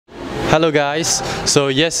Hello guys, so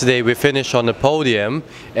yesterday we finished on the podium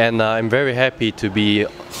and I'm very happy to be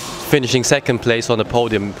finishing second place on the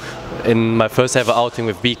podium in my first ever outing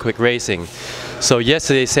with B-Quik Racing. So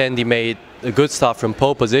yesterday Sandy made a good start from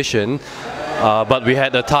pole position, but we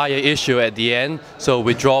had a tyre issue at the end, so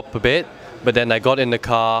we dropped a bit, but then I got in the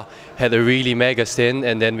car, had a really mega stint,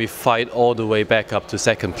 and then we fight all the way back up to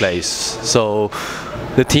second place. So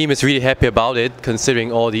the team is really happy about it,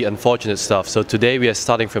 considering all the unfortunate stuff. So today we are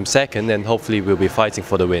starting from second and hopefully we'll be fighting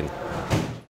for the win.